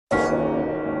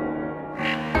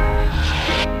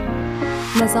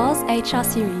Mazars HR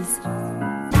Series.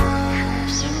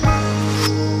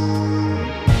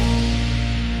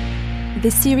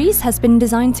 This series has been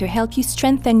designed to help you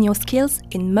strengthen your skills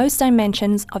in most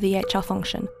dimensions of the HR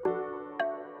function.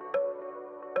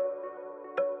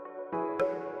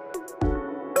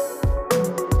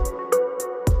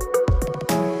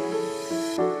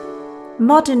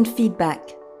 Modern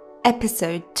Feedback,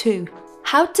 Episode 2.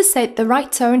 How to set the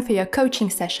right tone for your coaching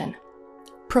session.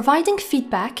 Providing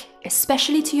feedback,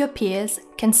 especially to your peers,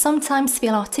 can sometimes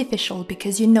feel artificial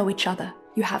because you know each other.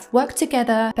 You have worked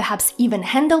together, perhaps even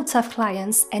handled tough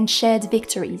clients and shared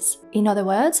victories. In other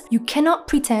words, you cannot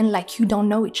pretend like you don't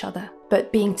know each other.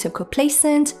 But being too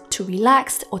complacent, too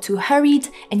relaxed, or too hurried,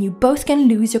 and you both can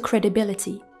lose your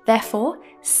credibility. Therefore,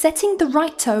 setting the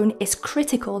right tone is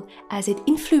critical as it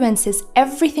influences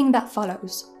everything that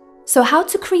follows. So how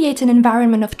to create an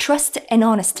environment of trust and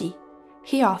honesty?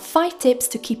 Here are 5 tips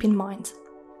to keep in mind.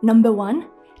 Number 1,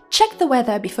 check the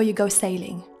weather before you go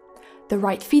sailing. The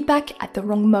right feedback at the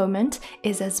wrong moment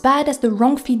is as bad as the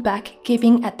wrong feedback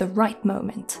given at the right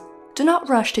moment. Do not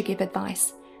rush to give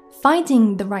advice.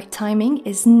 Finding the right timing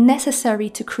is necessary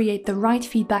to create the right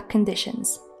feedback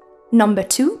conditions. Number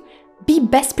 2, be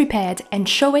best prepared and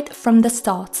show it from the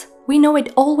start. We know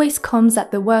it always comes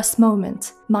at the worst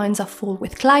moment. Minds are full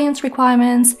with client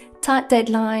requirements, tight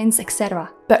deadlines,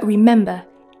 etc. But remember,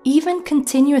 even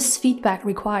continuous feedback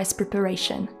requires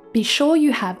preparation. Be sure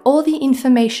you have all the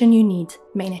information you need,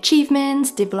 main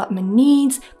achievements, development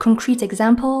needs, concrete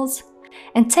examples,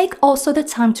 and take also the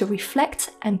time to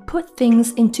reflect and put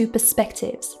things into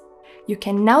perspectives. You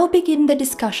can now begin the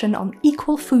discussion on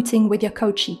equal footing with your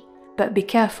coachee, but be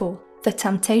careful. The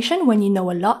temptation when you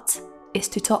know a lot is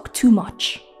to talk too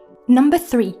much. Number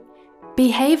 3,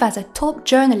 behave as a top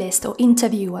journalist or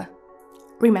interviewer.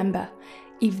 Remember,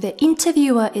 if the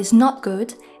interviewer is not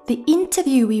good, the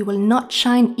interviewee will not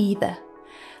shine either.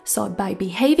 So by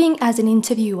behaving as an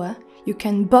interviewer, you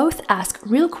can both ask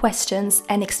real questions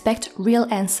and expect real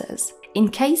answers. In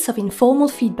case of informal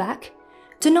feedback,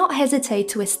 do not hesitate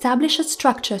to establish a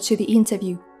structure to the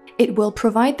interview. It will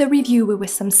provide the reviewer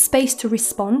with some space to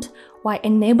respond while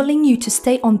enabling you to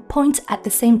stay on point at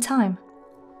the same time.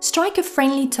 Strike a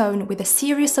friendly tone with a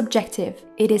serious objective.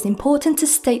 It is important to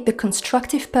state the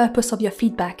constructive purpose of your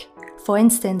feedback. For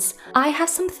instance, I have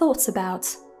some thoughts about.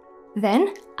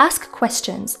 Then, ask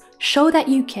questions, show that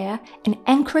you care, and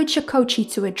encourage your coachee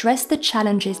to address the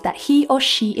challenges that he or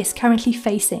she is currently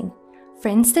facing. For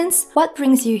instance, what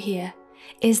brings you here?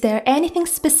 Is there anything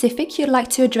specific you'd like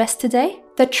to address today?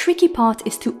 The tricky part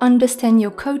is to understand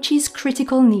your coachee's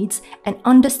critical needs and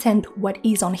understand what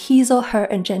is on his or her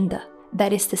agenda.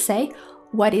 That is to say,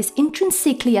 what is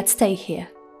intrinsically at stake here.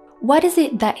 What is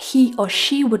it that he or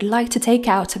she would like to take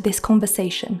out of this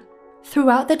conversation?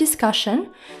 Throughout the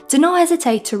discussion, do not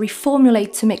hesitate to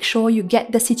reformulate to make sure you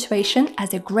get the situation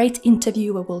as a great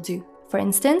interviewer will do. For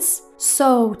instance,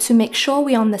 so to make sure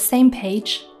we're on the same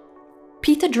page,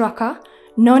 Peter Drucker,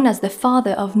 known as the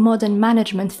father of modern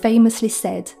management, famously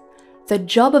said, "The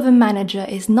job of a manager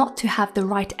is not to have the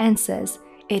right answers,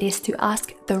 it is to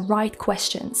ask the right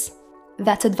questions."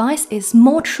 That advice is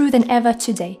more true than ever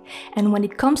today, and when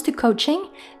it comes to coaching,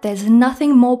 there's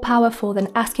nothing more powerful than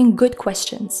asking good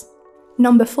questions.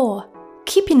 Number 4,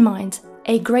 keep in mind,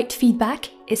 a great feedback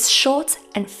is short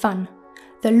and fun.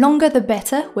 The longer the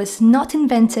better was not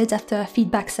invented after a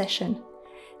feedback session.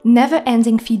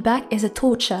 Never-ending feedback is a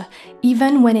torture,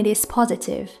 even when it is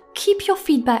positive. Keep your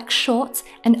feedback short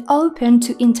and open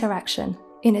to interaction.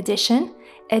 In addition,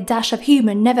 a dash of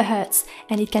humor never hurts,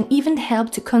 and it can even help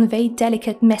to convey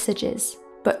delicate messages.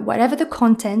 But whatever the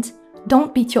content,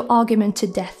 don't beat your argument to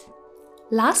death.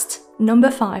 Last,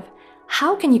 number 5,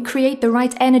 how can you create the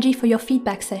right energy for your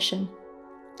feedback session?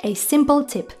 A simple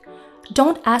tip: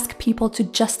 don't ask people to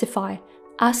justify,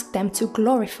 ask them to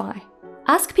glorify.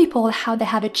 Ask people how they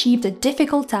have achieved a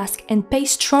difficult task and pay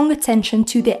strong attention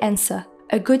to their answer.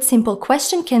 A good simple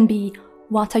question can be,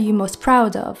 what are you most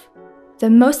proud of?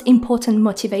 The most important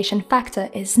motivation factor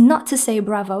is not to say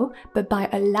bravo, but by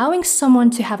allowing someone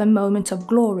to have a moment of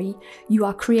glory, you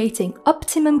are creating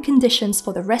optimum conditions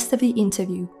for the rest of the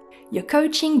interview. Your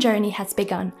coaching journey has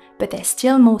begun, but there's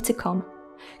still more to come.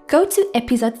 Go to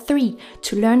episode 3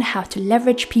 to learn how to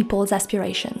leverage people's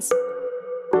aspirations.